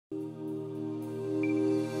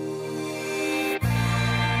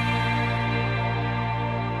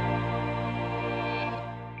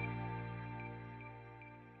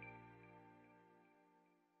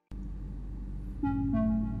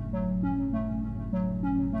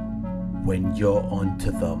When you're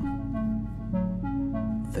onto them,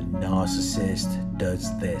 the narcissist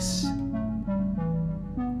does this.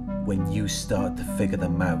 When you start to figure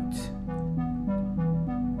them out,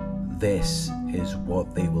 this is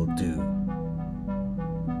what they will do.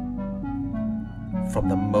 From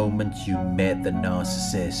the moment you met the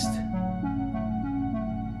narcissist,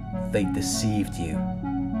 they deceived you.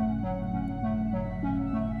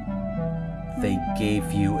 They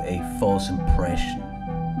gave you a false impression.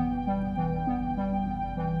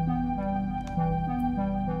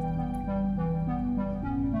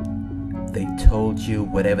 They told you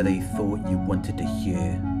whatever they thought you wanted to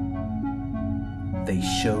hear. They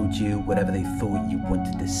showed you whatever they thought you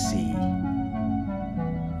wanted to see,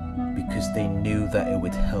 because they knew that it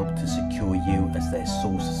would help to secure you as their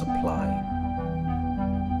source of supply.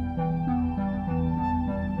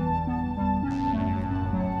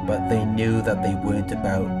 But they knew that they weren't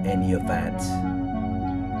about any of that.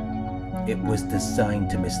 It was designed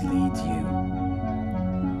to mislead you.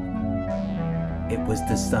 It was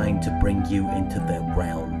designed to bring you into their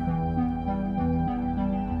realm.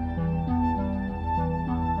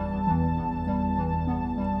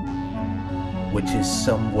 Which is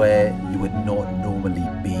somewhere you would not normally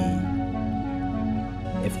be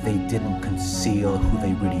if they didn't conceal who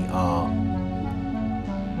they really are.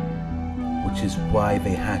 Which is why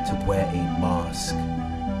they had to wear a mask.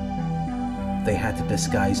 They had to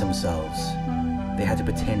disguise themselves. They had to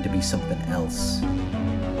pretend to be something else,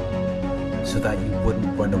 so that you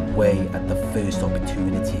wouldn't run away at the first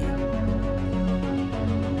opportunity.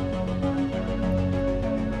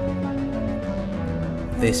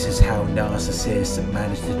 This is how narcissists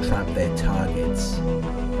manage to trap their targets.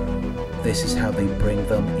 This is how they bring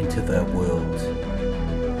them into their world.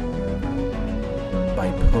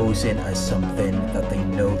 By posing as something that they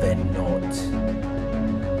know they're not.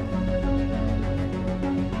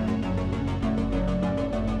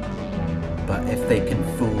 But if they can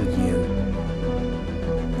fool you,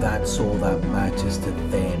 that's all that matters to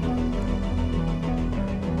them.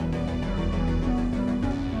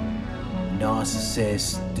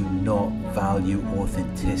 Narcissists do not value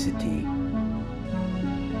authenticity.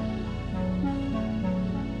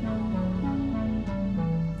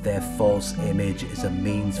 Their false image is a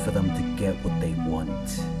means for them to get what they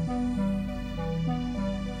want.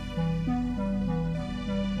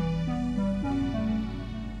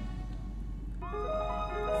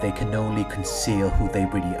 They can only conceal who they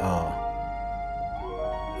really are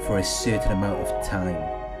for a certain amount of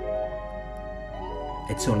time.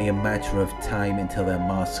 It's only a matter of time until their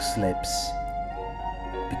mask slips,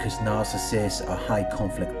 because narcissists are high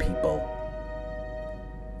conflict people.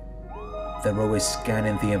 They're always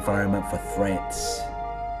scanning the environment for threats.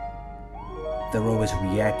 They're always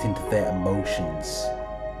reacting to their emotions.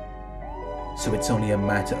 So it's only a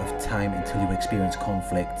matter of time until you experience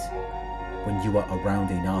conflict when you are around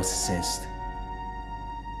a narcissist.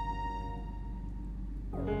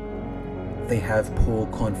 They have poor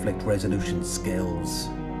conflict resolution skills.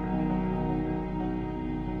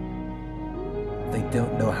 They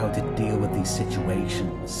don't know how to deal with these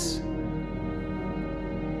situations.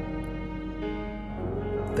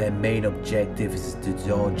 Their main objective is to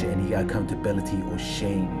dodge any accountability or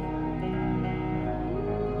shame.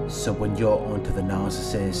 So when you're onto the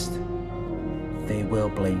narcissist, they will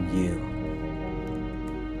blame you.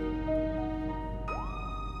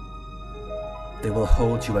 They will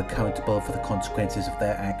hold you accountable for the consequences of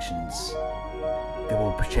their actions. They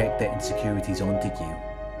will project their insecurities onto you.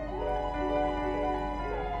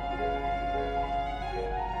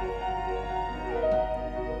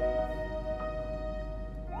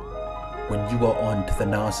 When you are on to the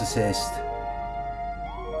narcissist,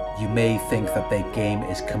 you may think that their game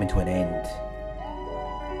is coming to an end,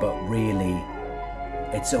 but really,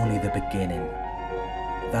 it's only the beginning.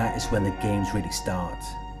 That is when the games really start.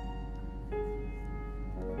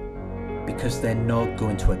 Because they're not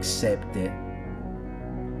going to accept it.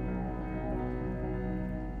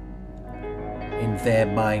 In their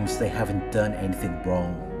minds, they haven't done anything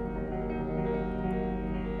wrong.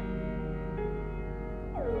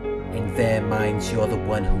 In their minds, you're the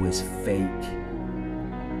one who is fake.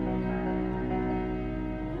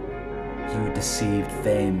 You deceived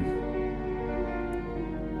them.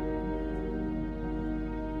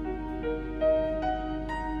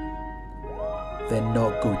 They're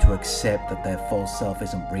not going to accept that their false self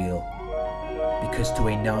isn't real. Because to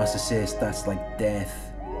a narcissist, that's like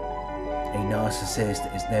death. A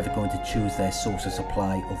narcissist is never going to choose their source of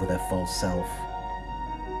supply over their false self.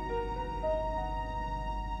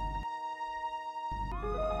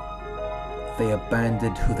 They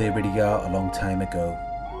abandoned who they really are a long time ago.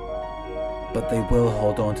 But they will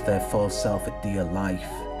hold on to their false self for dear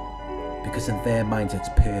life, because in their minds it's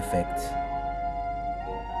perfect.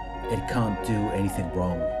 It can't do anything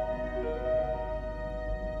wrong.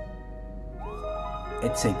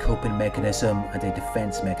 It's a coping mechanism and a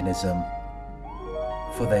defense mechanism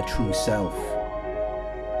for their true self.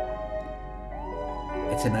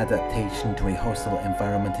 It's an adaptation to a hostile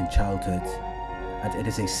environment in childhood, and it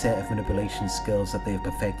is a set of manipulation skills that they have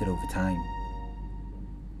perfected over time.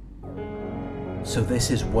 So this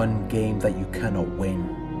is one game that you cannot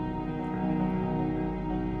win.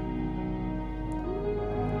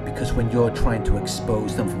 Because when you're trying to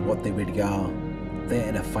expose them for what they really are, they're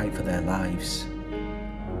in a fight for their lives.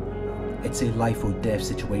 It's a life or death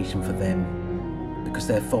situation for them, because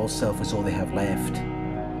their false self is all they have left.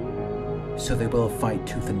 So they will fight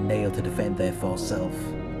tooth and nail to defend their false self.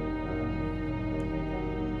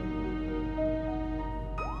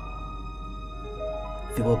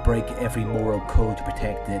 They will break every moral code to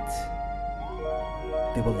protect it.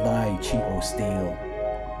 They will lie, cheat or steal.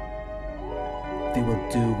 They will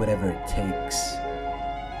do whatever it takes.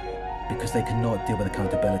 Because they cannot deal with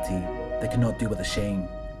accountability. They cannot deal with the shame.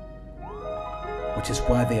 Which is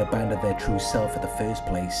why they abandoned their true self in the first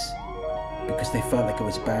place. Because they felt like it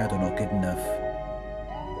was bad or not good enough.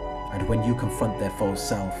 And when you confront their false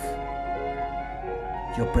self,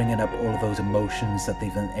 you're bringing up all of those emotions that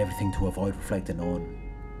they've done everything to avoid reflecting on.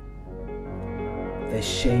 They're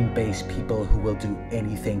shame-based people who will do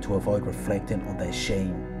anything to avoid reflecting on their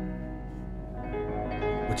shame.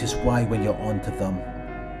 Which is why when you're onto them,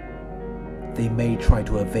 they may try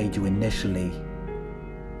to evade you initially,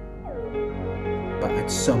 but at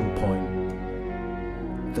some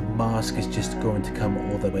point, the mask is just going to come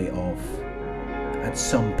all the way off. At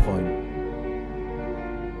some point,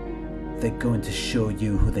 they're going to show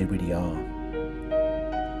you who they really are.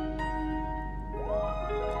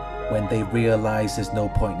 When they realize there's no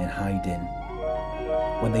point in hiding.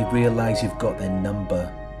 When they realize you've got their number.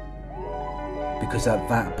 Because at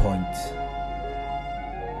that point,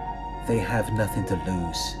 they have nothing to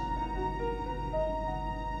lose.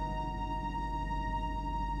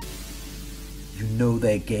 You know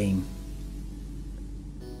their game.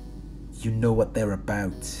 You know what they're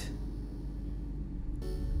about.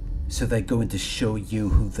 So they're going to show you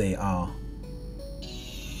who they are,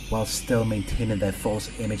 while still maintaining their false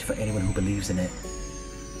image for anyone who believes in it.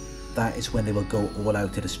 That is when they will go all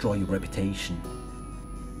out to destroy your reputation.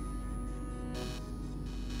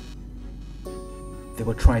 They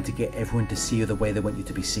will try to get everyone to see you the way they want you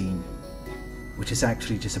to be seen, which is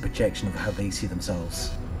actually just a projection of how they see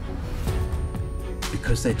themselves.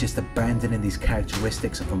 Because they're just abandoning these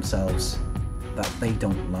characteristics of themselves that they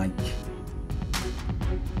don't like,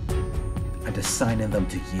 and assigning them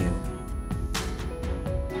to you.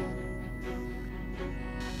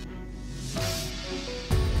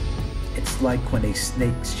 It's like when a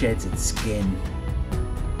snake sheds its skin,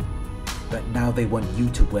 but now they want you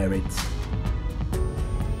to wear it.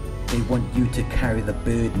 They want you to carry the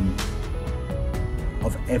burden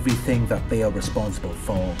of everything that they are responsible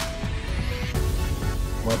for,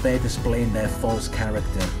 while they're displaying their false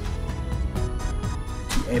character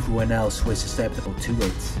to everyone else who is susceptible to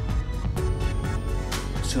it,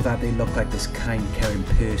 so that they look like this kind, caring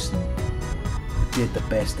person who did the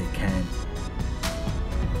best they can.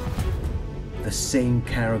 The same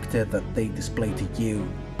character that they displayed to you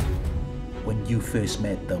when you first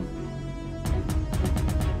met them,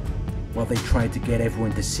 while they tried to get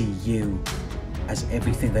everyone to see you as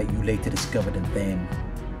everything that you later discovered in them.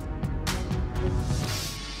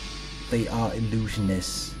 They are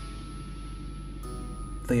illusionists.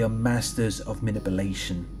 They are masters of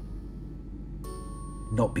manipulation.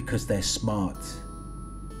 Not because they're smart,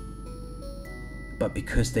 but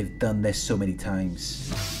because they've done this so many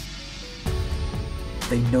times.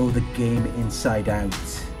 They know the game inside out.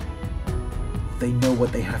 They know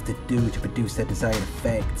what they have to do to produce their desired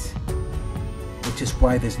effect, which is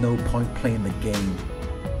why there's no point playing the game.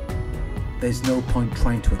 There's no point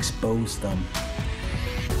trying to expose them.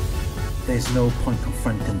 There's no point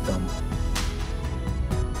confronting them.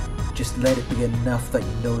 Just let it be enough that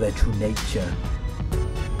you know their true nature,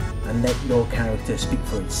 and let your character speak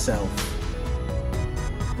for itself,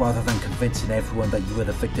 rather than convincing everyone that you are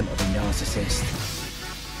the victim of a narcissist.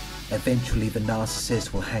 Eventually the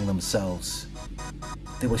narcissist will hang themselves.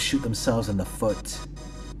 They will shoot themselves in the foot.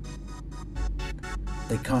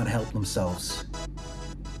 They can't help themselves.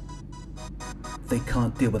 They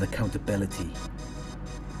can't deal with accountability.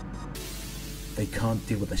 They can't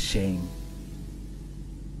deal with the shame.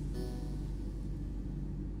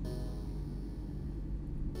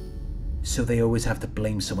 So they always have to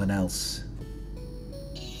blame someone else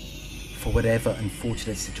for whatever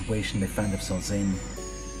unfortunate situation they find themselves in,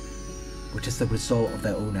 which is the result of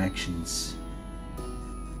their own actions.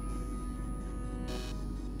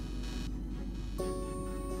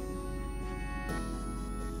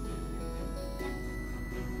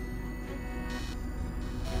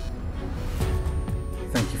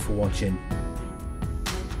 Thank you for watching.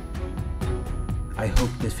 I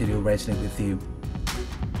hope this video resonated with you.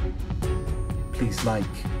 Please like,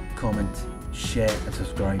 comment, share and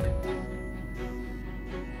subscribe.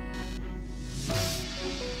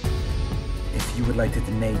 If you would like to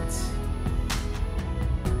donate,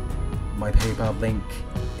 my PayPal link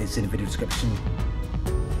is in the video description.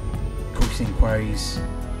 Coaching inquiries,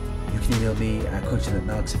 you can email me at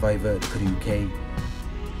coaching@narcsurvivor.co.uk.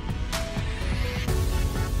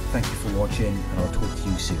 Thank you for watching, and I'll talk to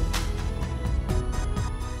you soon.